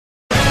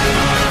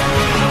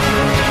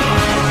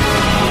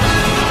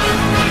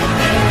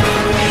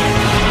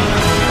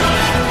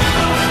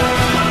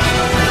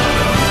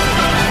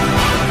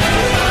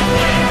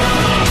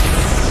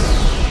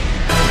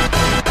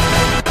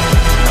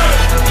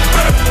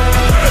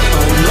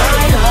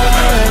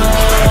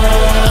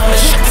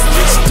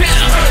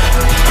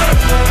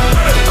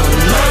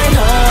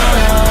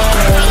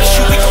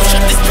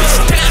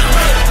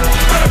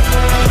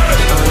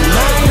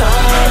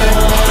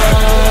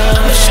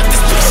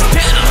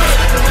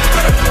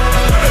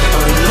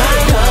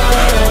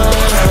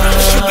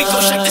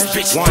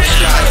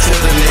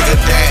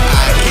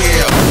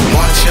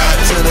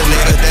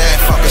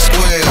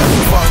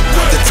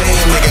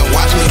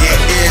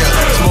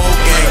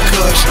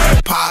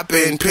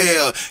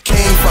pill.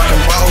 King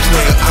fucking boss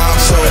nigga, I'm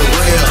so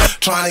real.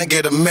 Trying to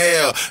get a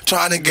meal,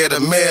 trying to get a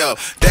meal.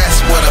 That's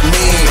what I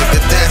mean,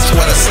 if that's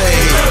what I say.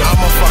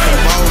 I'm a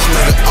fucking boss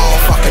nigga all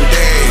fucking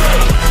day.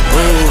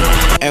 Ooh,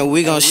 and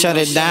we gon' shut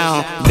it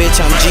down. Bitch,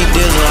 I'm G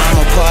Dizzle,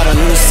 I'm a part of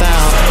new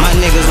sound. My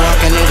niggas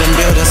walking in the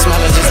building,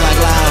 smelling just like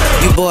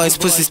loud. You boys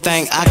pussy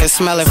stink, I can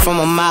smell it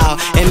from a mile.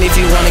 And if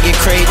you wanna get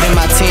crazy, then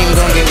my team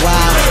gon' get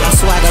wild. I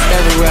swag up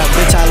everywhere,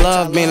 bitch, I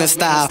love being in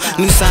style.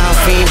 New sound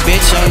fiend,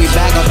 bitch, on me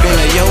back up in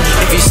the yo.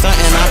 If you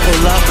stuntin', I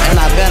pull up,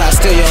 and I bet I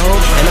steal your hoe.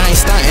 And I ain't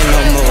stuntin'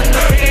 no more.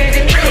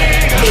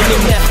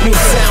 MMF, new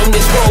sound,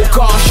 this roll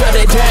call, shut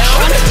it down.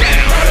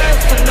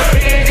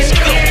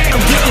 I'm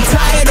getting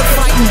tired of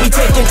fighting, we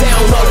taking down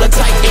all the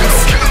titans.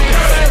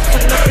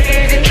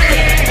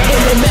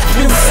 MMF,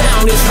 new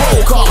sound, this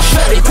roll call,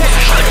 shut it down.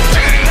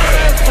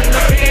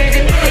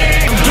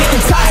 I'm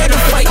getting tired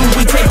of fighting,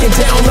 we taking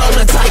down all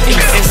the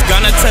titans. It's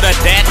Gunna to the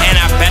death, and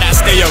I bet I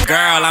steal your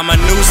girl. I'm a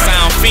new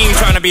sound fiend,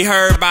 trying to be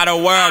heard by the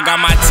world.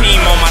 Got my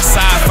team on my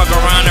side, fuck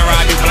around or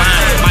I'll be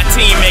blind. My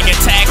team making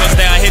tackles,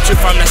 they'll hit you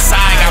from the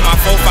side. Got my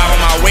 4-5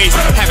 on my waist,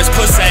 have his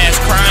pussy ass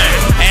crying.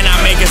 And I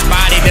make his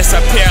body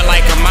disappear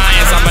like a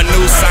Mayans. I'm a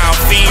new sound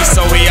fiend,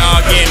 so we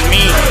all getting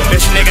mean.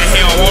 This nigga, he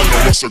don't want no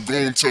what's a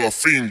goon to a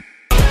fiend.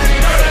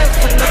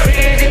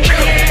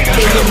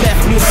 MMF,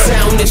 new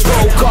sound, this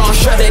roll call,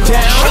 shut it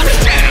down.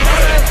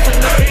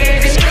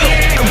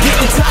 I'm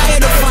getting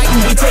tired of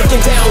fighting, we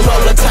taking down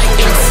all the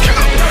titans.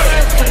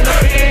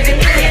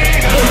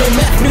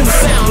 MMF, new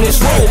sound,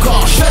 this roll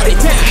call, shut it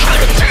down.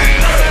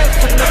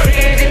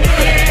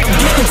 I'm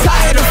getting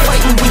tired of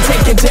fighting, we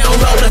taking down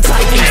all the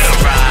titans.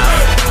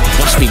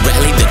 Watch me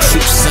rally the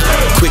troops up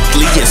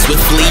quickly and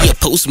swiftly.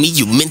 Oppose me,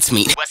 you mince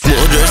me.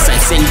 Mortars I'm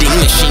sending,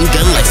 machine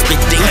gun like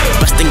spitting.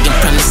 Busting in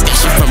prime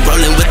discussion from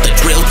rolling with the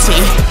drill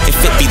team. If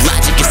it be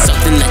logic, it's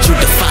something that you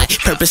defy.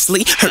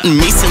 Purposely hurting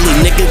me, silly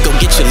nigga, go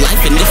get your life.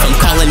 And if I'm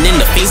calling in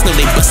the face, no,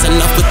 they busting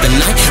off with the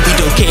knife. We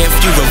don't care if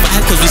you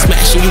revive, cause we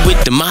smashing you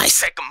with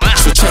demise.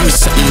 So tell me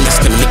something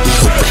that's gonna make me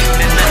go back.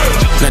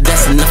 Now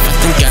that's enough, I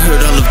think I heard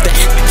all of that.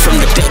 From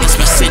the dead, it's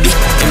my city.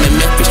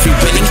 MMF is free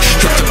winning.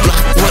 Hit the block,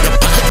 what a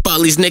pop.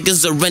 All these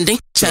niggas are ending.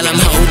 Tell him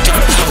hold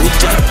up,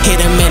 hold up. Hit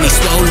him and he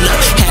swole up.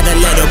 Had a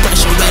little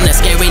pressure and a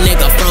scary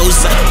nigga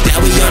froze up. Now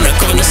we on the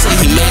corner, so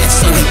he mad,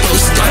 so he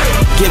post up.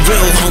 Get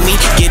real, homie,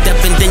 get up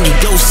and then you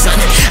go, son.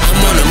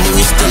 I'm on the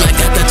move, still I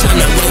got the time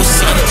to roll,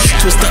 son.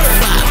 Twist up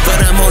 5, but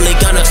I'm only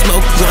gonna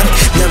smoke one.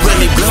 Not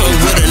really blowing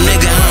with a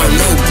nigga, I don't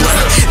know, bro.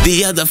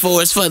 The other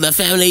 4 is for the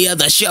family of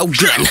the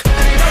Shogun.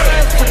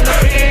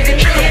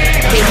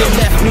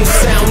 MMF, new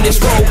sound, this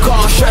roll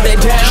call, shut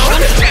it down.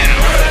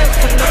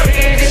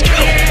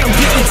 I'm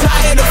getting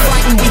tired of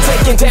fighting, we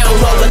taking down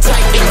all the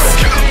titans.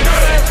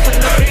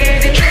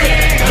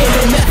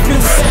 MMF,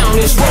 new sound,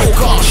 this roll